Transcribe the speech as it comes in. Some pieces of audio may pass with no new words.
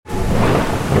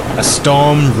A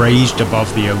storm raged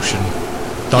above the ocean,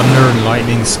 thunder and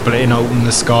lightning splitting open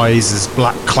the skies as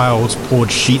black clouds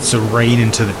poured sheets of rain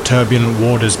into the turbulent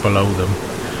waters below them.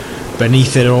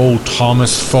 Beneath it all,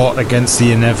 Thomas fought against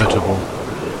the inevitable,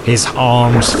 his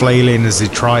arms flailing as he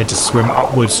tried to swim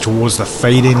upwards towards the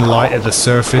fading light at the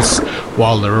surface,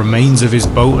 while the remains of his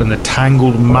boat and the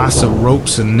tangled mass of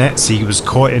ropes and nets he was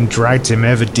caught in dragged him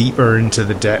ever deeper into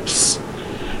the depths.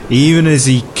 Even as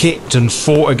he kicked and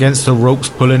fought against the ropes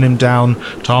pulling him down,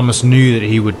 Thomas knew that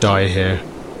he would die here.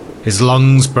 His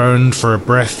lungs burned for a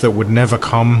breath that would never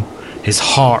come. His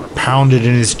heart pounded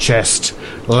in his chest,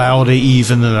 louder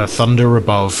even than the thunder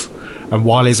above, and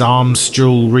while his arms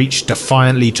still reached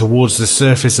defiantly towards the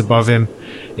surface above him,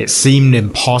 it seemed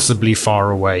impossibly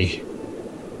far away.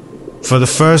 For the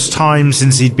first time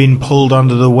since he'd been pulled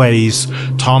under the waves,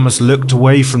 Thomas looked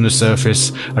away from the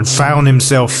surface and found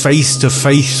himself face to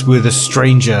face with a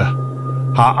stranger.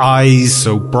 Her eyes,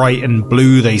 so bright and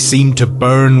blue they seemed to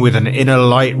burn with an inner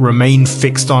light, remained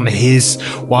fixed on his,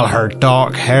 while her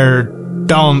dark hair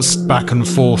danced back and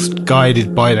forth,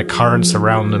 guided by the currents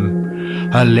around them.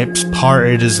 Her lips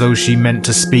parted as though she meant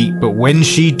to speak, but when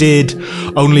she did,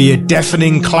 only a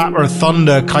deafening clap of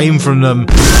thunder came from them,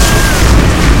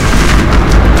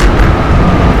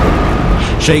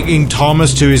 shaking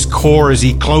Thomas to his core as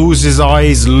he closed his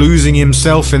eyes, losing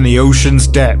himself in the ocean's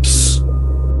depths.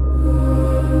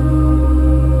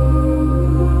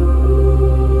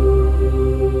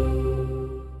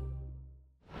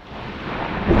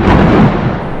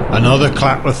 Another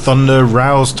clap of thunder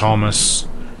roused Thomas.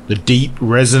 The deep,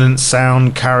 resonant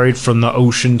sound carried from the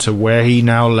ocean to where he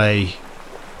now lay.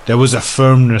 There was a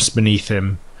firmness beneath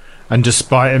him, and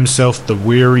despite himself the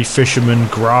weary fisherman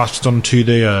grasped onto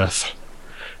the earth,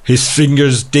 his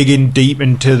fingers digging deep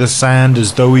into the sand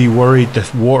as though he worried the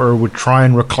water would try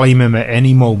and reclaim him at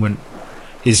any moment.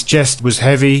 His chest was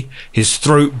heavy, his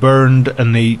throat burned,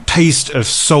 and the taste of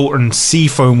salt and sea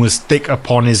foam was thick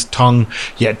upon his tongue,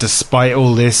 yet despite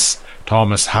all this,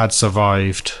 Thomas had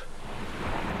survived.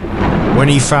 When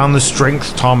he found the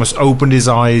strength, Thomas opened his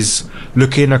eyes,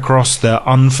 looking across the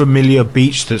unfamiliar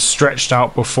beach that stretched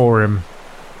out before him.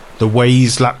 The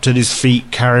waves lapped at his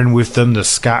feet, carrying with them the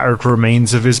scattered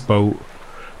remains of his boat.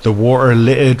 The water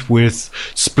littered with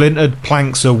splintered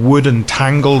planks of wood and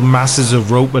tangled masses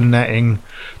of rope and netting.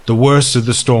 The worst of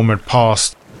the storm had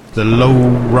passed, the low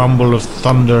rumble of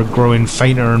thunder growing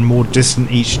fainter and more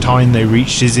distant each time they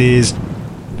reached his ears,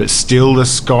 but still the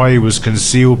sky was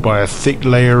concealed by a thick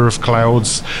layer of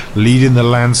clouds, leaving the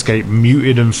landscape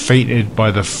muted and fainted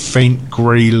by the faint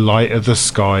grey light of the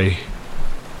sky.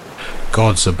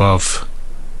 Gods above,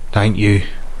 thank you.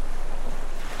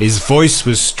 His voice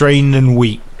was strained and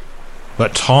weak,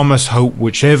 but Thomas hoped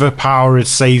whichever power had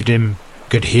saved him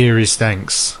could hear his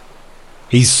thanks.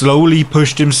 He slowly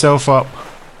pushed himself up,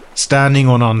 standing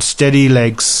on unsteady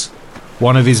legs,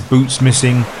 one of his boots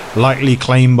missing, likely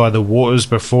claimed by the waters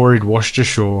before he'd washed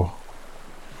ashore.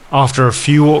 After a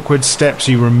few awkward steps,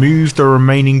 he removed the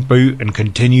remaining boot and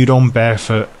continued on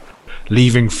barefoot,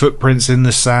 leaving footprints in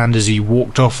the sand as he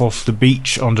walked off the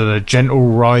beach onto the gentle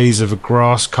rise of a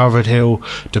grass-covered hill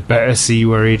to better see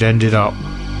where he'd ended up.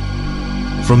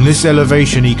 From this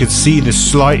elevation he could see the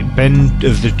slight bend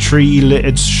of the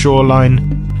tree-littered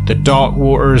shoreline, the dark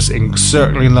waters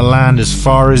encircling the land as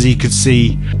far as he could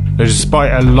see, though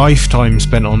despite a lifetime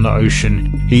spent on the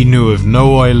ocean, he knew of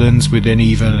no islands within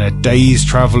even a day's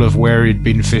travel of where he'd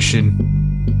been fishing.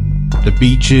 The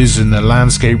beaches and the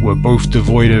landscape were both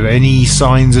devoid of any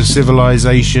signs of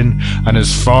civilization, and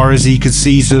as far as he could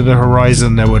see to the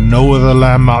horizon, there were no other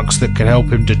landmarks that could help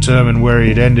him determine where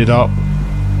he'd ended up.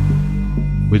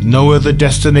 With no other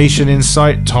destination in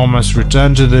sight, Thomas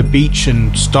returned to the beach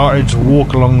and started to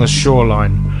walk along the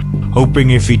shoreline, hoping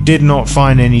if he did not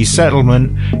find any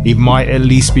settlement, he might at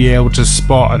least be able to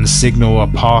spot and signal a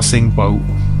passing boat.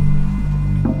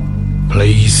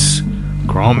 Please,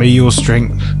 grant me your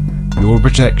strength, your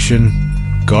protection,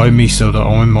 guide me so that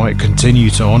I might continue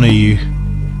to honour you.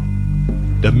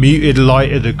 The muted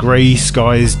light of the grey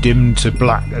skies dimmed to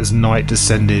black as night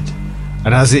descended,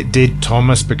 and as it did,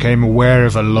 Thomas became aware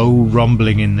of a low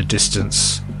rumbling in the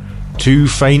distance, too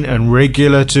faint and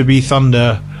regular to be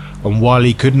thunder, and while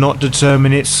he could not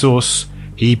determine its source,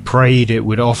 he prayed it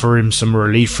would offer him some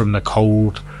relief from the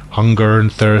cold, hunger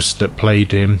and thirst that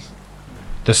plagued him.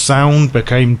 The sound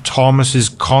became Thomas's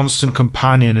constant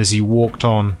companion as he walked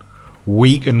on,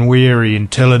 weak and weary,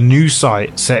 until a new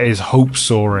sight set his hopes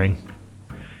soaring.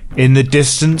 In the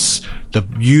distance, the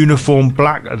uniform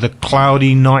black of the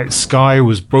cloudy night sky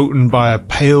was broken by a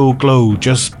pale glow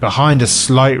just behind a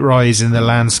slight rise in the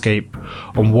landscape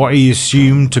on what he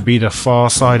assumed to be the far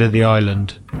side of the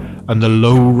island, and the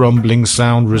low rumbling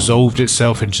sound resolved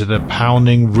itself into the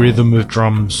pounding rhythm of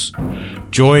drums,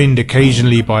 joined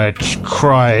occasionally by a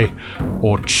cry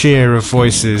or cheer of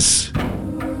voices.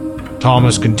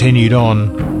 Thomas continued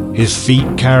on, his feet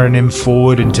carrying him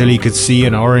forward until he could see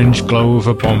an orange glow of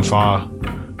a bonfire,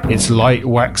 its light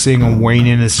waxing and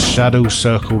waning as shadows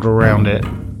circled around it.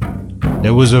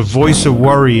 There was a voice of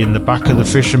worry in the back of the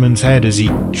fisherman's head as he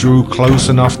drew close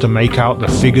enough to make out the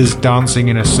figures dancing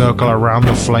in a circle around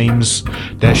the flames,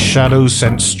 their shadows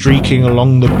sent streaking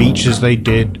along the beach as they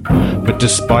did. But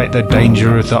despite the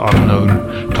danger of the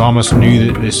unknown, Thomas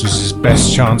knew that this was his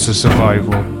best chance of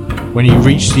survival. When he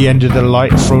reached the end of the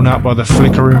light thrown out by the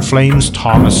flickering flames,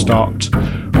 Thomas stopped,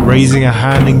 raising a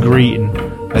hand in greeting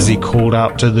as he called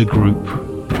out to the group.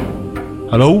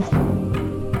 "Hello?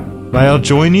 May I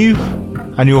join you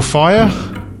and your fire?"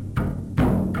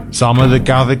 Some of the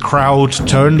gathered crowd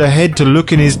turned their head to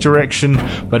look in his direction,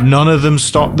 but none of them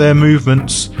stopped their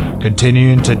movements,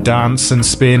 continuing to dance and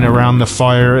spin around the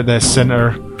fire at their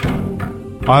center.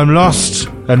 "I am lost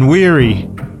and weary,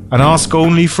 and ask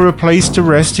only for a place to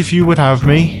rest if you would have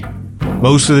me."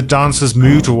 Most of the dancers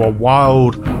moved to a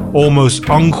wild, almost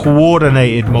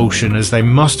uncoordinated motion, as they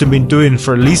must have been doing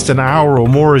for at least an hour or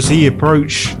more as he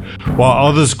approached, while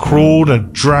others crawled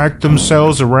and dragged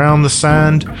themselves around the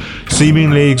sand,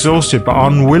 seemingly exhausted but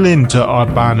unwilling to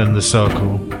abandon the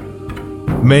circle.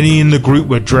 Many in the group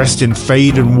were dressed in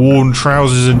faded and worn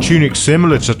trousers and tunics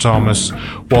similar to Thomas,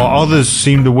 while others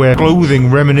seemed to wear clothing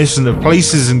reminiscent of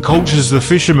places and cultures the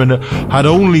fishermen had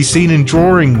only seen in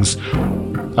drawings.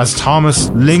 As Thomas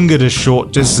lingered a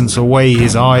short distance away,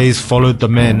 his eyes followed the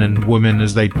men and women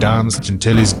as they danced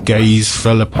until his gaze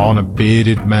fell upon a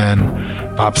bearded man,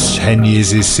 perhaps 10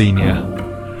 years his senior.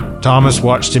 Thomas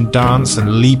watched him dance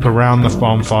and leap around the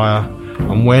bonfire,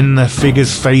 and when the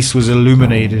figure's face was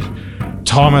illuminated,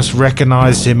 Thomas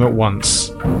recognized him at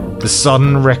once. The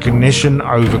sudden recognition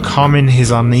overcoming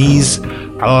his unease,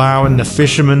 allowing the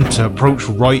fisherman to approach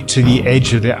right to the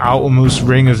edge of the outermost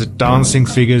ring of the dancing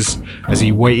figures as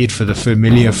he waited for the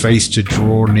familiar face to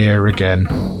draw near again.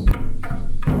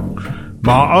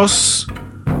 Martos?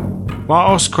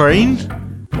 Martos Crane?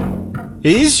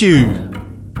 It is you!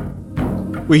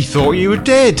 We thought you were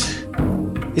dead.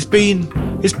 It's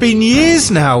been years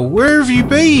now. Where have you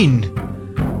been?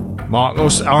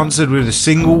 Martos answered with a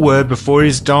single word before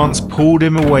his dance pulled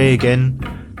him away again,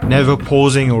 never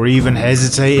pausing or even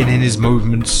hesitating in his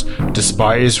movements,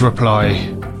 despite his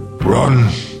reply. Run!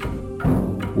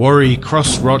 Worry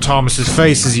crossed Thomas's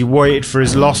face as he waited for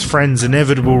his lost friend's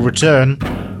inevitable return,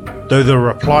 though the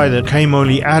reply that came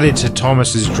only added to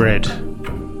Thomas's dread.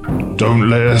 Don't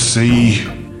let us see.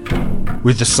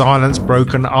 With the silence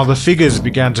broken, other figures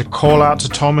began to call out to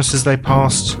Thomas as they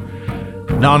passed,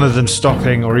 none of them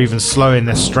stopping or even slowing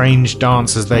their strange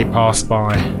dance as they passed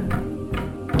by.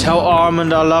 Tell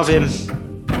Armand I love him.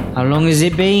 How long has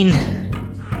it been?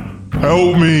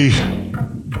 Help me!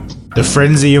 The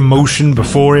frenzy of motion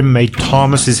before him made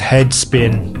Thomas's head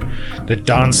spin. The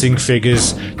dancing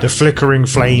figures, the flickering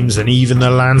flames, and even the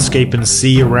landscape and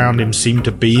sea around him seemed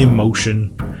to be in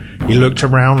motion. He looked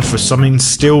around for something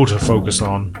still to focus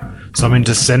on, something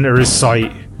to center his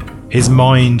sight, his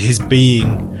mind, his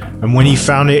being, and when he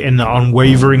found it in the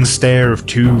unwavering stare of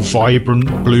two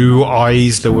vibrant blue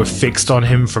eyes that were fixed on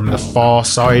him from the far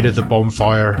side of the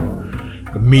bonfire,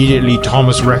 immediately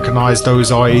Thomas recognized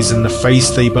those eyes and the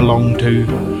face they belonged to,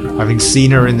 having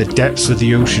seen her in the depths of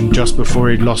the ocean just before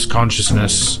he'd lost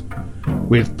consciousness.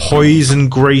 With poise and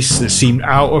grace that seemed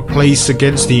out of place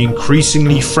against the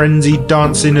increasingly frenzied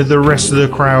dancing of the rest of the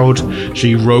crowd,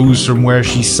 she rose from where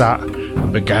she sat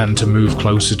and began to move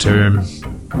closer to him.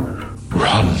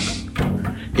 Run!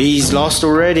 He's lost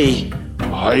already.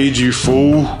 Hide, you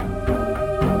fool!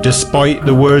 Despite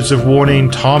the words of warning,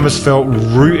 Thomas felt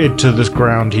rooted to the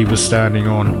ground he was standing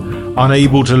on,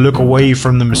 unable to look away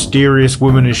from the mysterious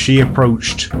woman as she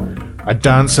approached. A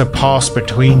dancer passed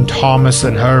between Thomas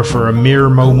and her for a mere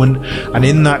moment, and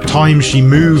in that time she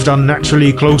moved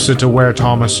unnaturally closer to where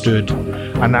Thomas stood,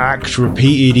 an act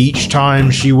repeated each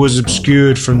time she was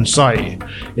obscured from sight,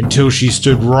 until she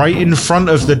stood right in front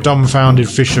of the dumbfounded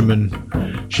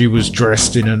fisherman. She was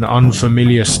dressed in an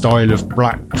unfamiliar style of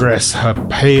black dress, her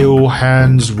pale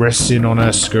hands resting on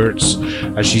her skirts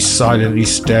as she silently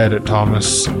stared at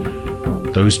Thomas.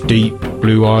 Those deep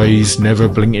blue eyes never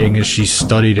blinking as she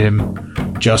studied him,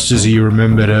 just as he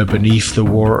remembered her beneath the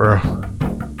water.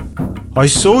 I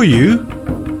saw you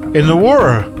in the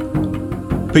water,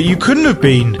 but you couldn't have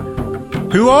been.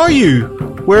 Who are you?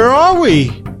 Where are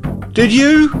we? Did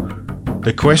you?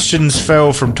 The questions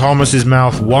fell from Thomas's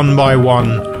mouth one by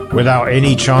one, without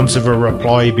any chance of a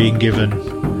reply being given.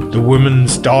 The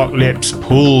woman's dark lips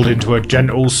pulled into a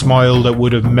gentle smile that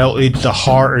would have melted the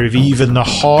heart of even the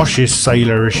harshest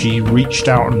sailor as she reached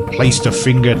out and placed a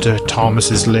finger to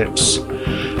Thomas's lips,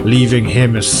 leaving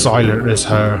him as silent as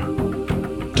her.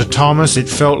 To Thomas it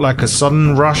felt like a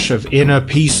sudden rush of inner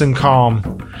peace and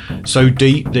calm, so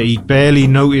deep that he barely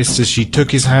noticed as she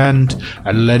took his hand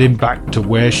and led him back to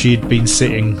where she had been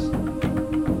sitting.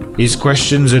 His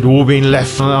questions had all been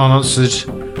left unanswered,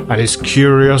 and his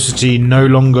curiosity no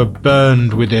longer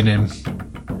burned within him.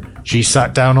 She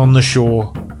sat down on the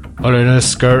shore, pulling her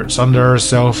skirts under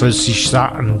herself as she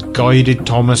sat and guided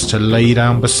Thomas to lay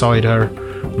down beside her,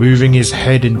 moving his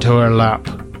head into her lap.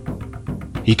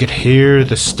 He could hear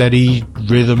the steady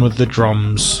rhythm of the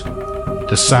drums,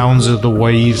 the sounds of the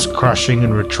waves crashing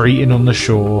and retreating on the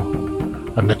shore,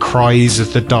 and the cries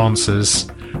of the dancers,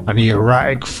 and the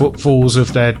erratic footfalls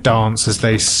of their dance as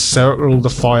they circled the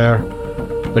fire.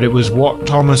 But it was what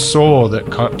Thomas saw that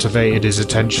captivated his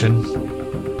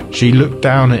attention. She looked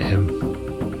down at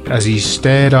him as he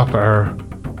stared up at her,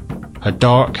 her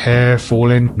dark hair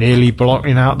falling, nearly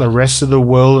blotting out the rest of the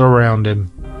world around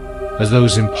him, as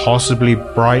those impossibly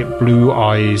bright blue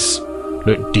eyes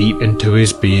looked deep into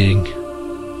his being.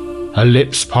 Her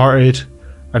lips parted,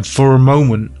 and for a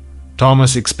moment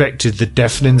Thomas expected the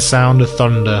deafening sound of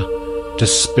thunder to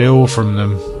spill from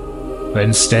them, but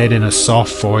instead, in a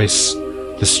soft voice,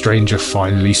 the stranger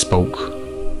finally spoke.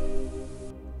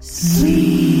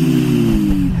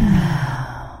 Sleep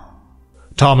now.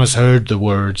 Thomas heard the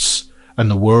words, and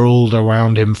the world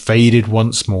around him faded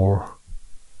once more.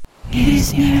 It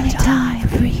is nearly time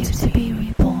for you to be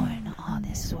reborn on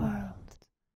this world.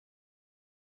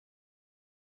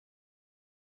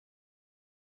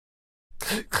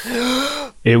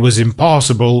 It was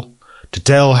impossible to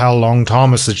tell how long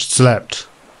Thomas had slept,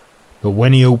 but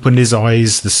when he opened his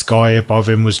eyes, the sky above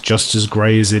him was just as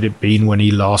grey as it had been when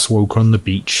he last woke on the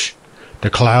beach, the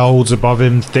clouds above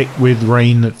him thick with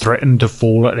rain that threatened to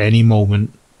fall at any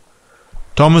moment.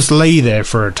 Thomas lay there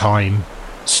for a time,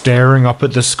 staring up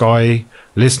at the sky,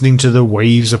 listening to the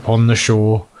waves upon the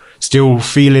shore, still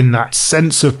feeling that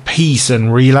sense of peace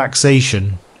and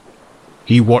relaxation.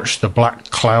 He watched the black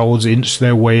clouds inch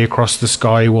their way across the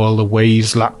sky while the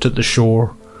waves lapped at the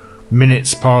shore,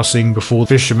 minutes passing before the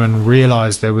fisherman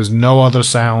realized there was no other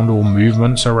sound or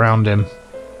movements around him.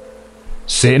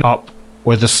 Sitting up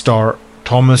with a start,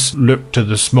 Thomas looked to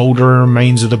the smouldering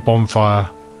remains of the bonfire,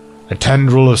 a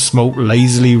tendril of smoke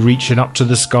lazily reaching up to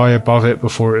the sky above it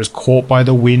before it was caught by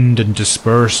the wind and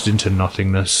dispersed into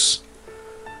nothingness.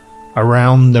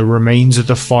 Around the remains of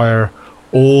the fire,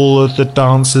 all of the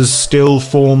dancers still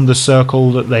formed the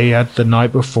circle that they had the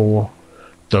night before,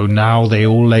 though now they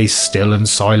all lay still and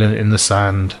silent in the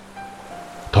sand.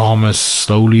 Thomas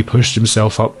slowly pushed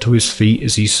himself up to his feet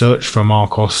as he searched for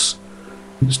Marcos,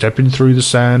 stepping through the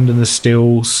sand and the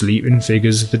still, sleeping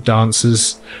figures of the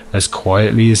dancers as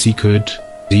quietly as he could.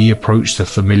 He approached the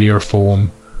familiar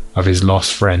form of his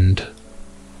lost friend.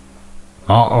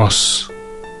 "Marcos,"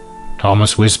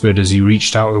 Thomas whispered as he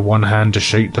reached out with one hand to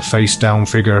shake the face-down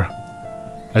figure.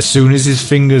 As soon as his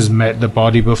fingers met the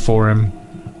body before him,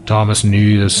 Thomas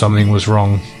knew that something was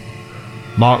wrong.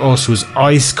 Marcos was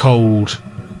ice cold,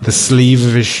 the sleeve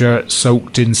of his shirt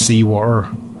soaked in seawater.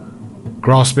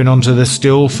 Grasping onto the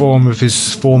still form of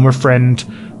his former friend,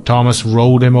 Thomas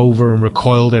rolled him over and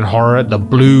recoiled in horror at the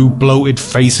blue, bloated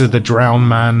face of the drowned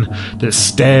man that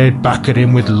stared back at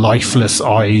him with lifeless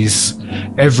eyes.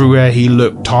 Everywhere he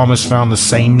looked, Thomas found the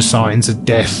same signs of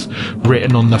death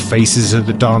written on the faces of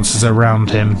the dancers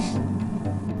around him.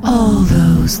 All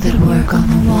those that work on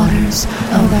the waters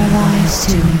owe their lives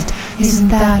to it. Isn't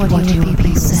that what your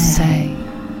people say?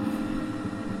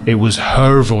 It was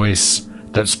her voice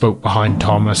that spoke behind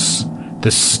Thomas, the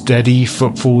steady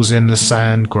footfalls in the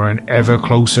sand growing ever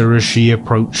closer as she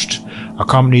approached,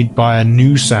 accompanied by a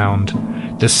new sound,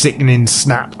 the sickening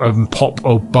snap and pop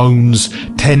of bones,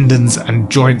 tendons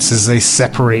and joints as they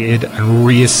separated and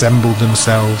reassembled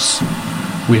themselves.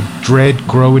 With dread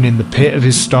growing in the pit of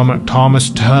his stomach, Thomas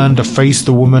turned to face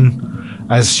the woman.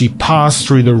 As she passed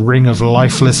through the ring of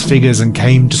lifeless figures and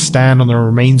came to stand on the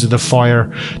remains of the fire,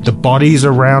 the bodies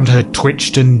around her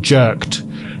twitched and jerked,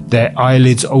 their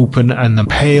eyelids open, and the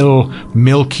pale,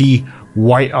 milky,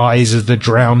 white eyes of the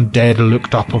drowned dead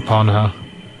looked up upon her.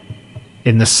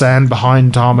 In the sand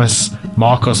behind Thomas,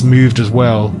 Marcos moved as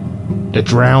well, the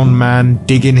drowned man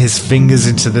digging his fingers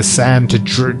into the sand to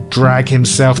drag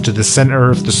himself to the center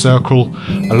of the circle,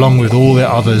 along with all the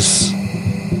others.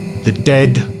 The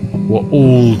dead were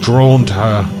all drawn to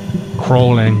her,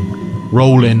 crawling,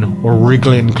 rolling, or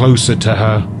wriggling closer to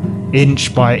her,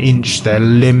 Inch by inch, their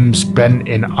limbs bent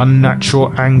in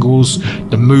unnatural angles,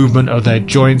 the movement of their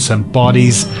joints and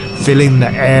bodies filling the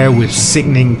air with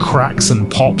sickening cracks and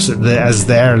pops as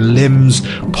their limbs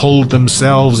pulled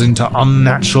themselves into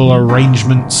unnatural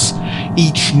arrangements.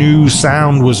 Each new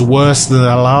sound was worse than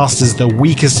the last as the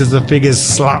weakest of the figures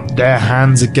slapped their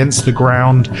hands against the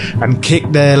ground and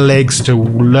kicked their legs to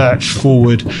lurch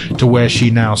forward to where she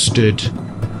now stood.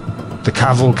 The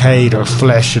cavalcade of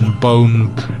flesh and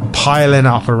bone piling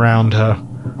up around her,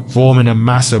 forming a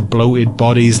mass of bloated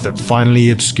bodies that finally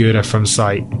obscured her from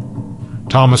sight.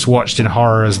 Thomas watched in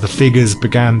horror as the figures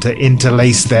began to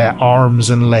interlace their arms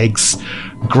and legs,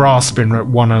 grasping at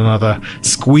one another,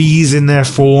 squeezing their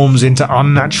forms into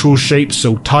unnatural shapes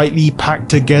so tightly packed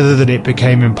together that it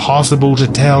became impossible to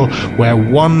tell where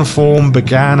one form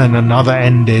began and another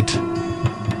ended.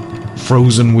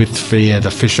 Frozen with fear,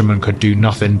 the fisherman could do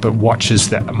nothing but watch as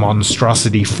that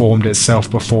monstrosity formed itself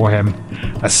before him,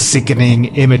 a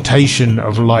sickening imitation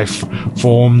of life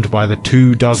formed by the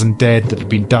 24 dead that had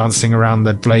been dancing around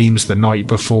the flames the night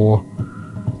before.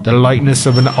 The likeness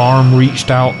of an arm reached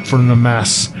out from the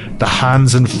mass, the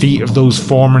hands and feet of those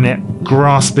forming it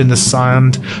grasping the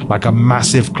sand like a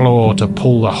massive claw to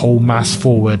pull the whole mass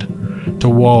forward,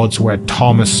 towards where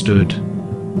Thomas stood.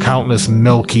 Countless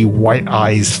milky white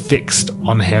eyes fixed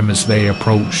on him as they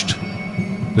approached.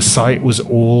 The sight was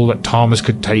all that Thomas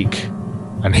could take,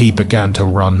 and he began to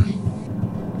run.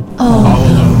 All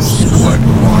those who were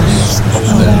wise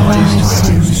of their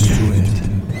lives to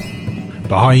it.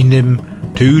 Behind him,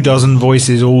 24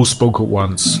 voices all spoke at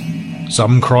once,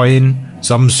 some crying,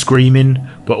 some screaming,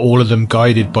 but all of them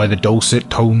guided by the dulcet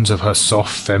tones of her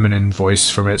soft feminine voice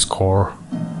from its core.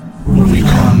 We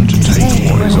come to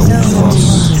take what is owed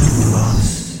us.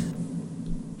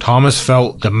 Thomas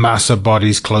felt the mass of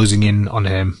bodies closing in on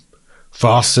him,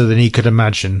 faster than he could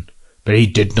imagine, but he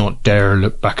did not dare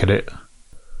look back at it.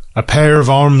 A pair of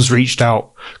arms reached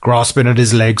out, grasping at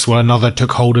his legs, while another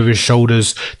took hold of his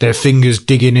shoulders, their fingers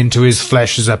digging into his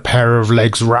flesh as a pair of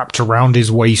legs wrapped around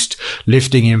his waist,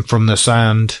 lifting him from the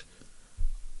sand.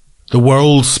 The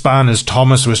world span as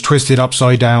Thomas was twisted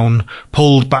upside down,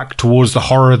 pulled back towards the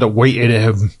horror that waited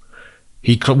him.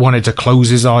 He wanted to close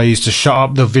his eyes to shut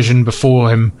up the vision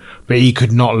before him, but he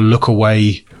could not look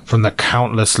away from the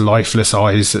countless lifeless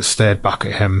eyes that stared back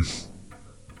at him.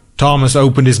 Thomas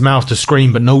opened his mouth to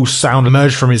scream, but no sound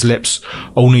emerged from his lips,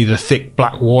 only the thick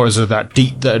black waters of that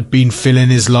deep that had been filling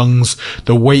his lungs,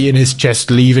 the weight in his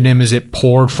chest leaving him as it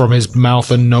poured from his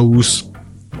mouth and nose.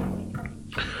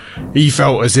 He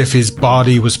felt as if his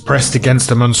body was pressed against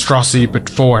the monstrosity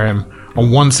before him,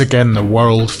 and once again the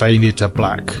world faded to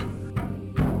black.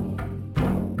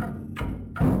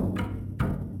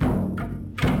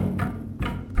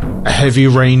 A heavy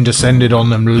rain descended on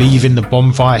them, leaving the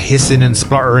bonfire hissing and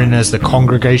spluttering as the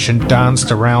congregation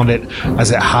danced around it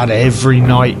as it had every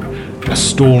night. A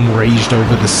storm raged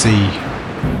over the sea.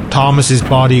 Thomas's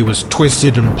body was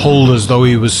twisted and pulled as though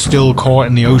he was still caught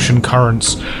in the ocean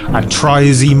currents, and try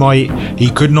as he might, he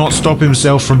could not stop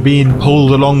himself from being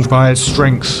pulled along by its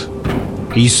strength.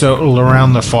 He circled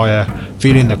around the fire,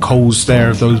 feeling the cold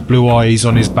stare of those blue eyes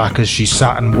on his back as she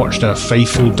sat and watched her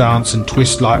faithful dance and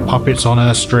twist like puppets on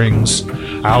her strings.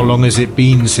 How long has it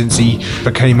been since he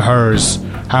became hers?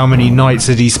 How many nights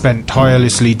had he spent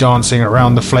tirelessly dancing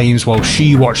around the flames while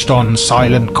she watched on,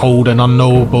 silent, cold and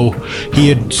unknowable? He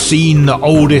had seen the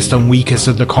oldest and weakest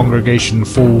of the congregation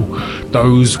fall.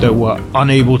 Those that were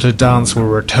unable to dance were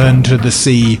returned to the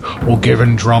sea or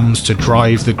given drums to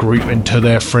drive the group into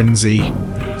their frenzy.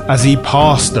 As he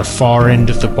passed the far end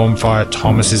of the bonfire,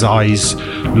 Thomas's eyes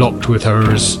locked with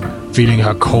hers, feeling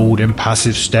her cold,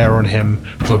 impassive stare on him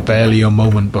for barely a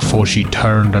moment before she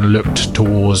turned and looked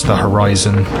towards the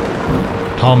horizon.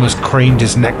 Thomas craned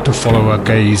his neck to follow her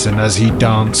gaze, and as he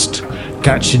danced,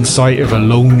 catching sight of a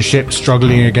lone ship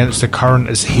struggling against the current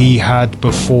as he had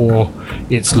before,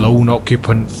 its lone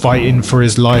occupant fighting for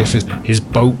his life as his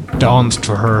boat danced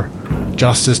for her,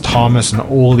 just as Thomas and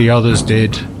all the others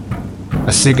did.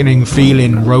 A sickening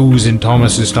feeling rose in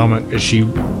Thomas's stomach as she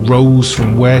rose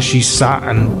from where she sat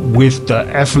and with the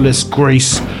effortless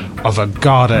grace of a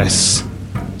goddess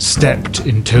stepped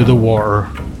into the water,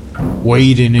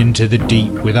 wading into the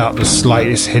deep without the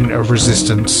slightest hint of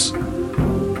resistance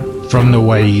from the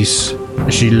waves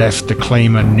as she left to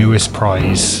claim her newest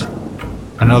prize,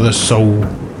 another soul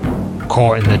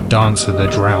caught in the dance of the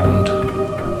drowned.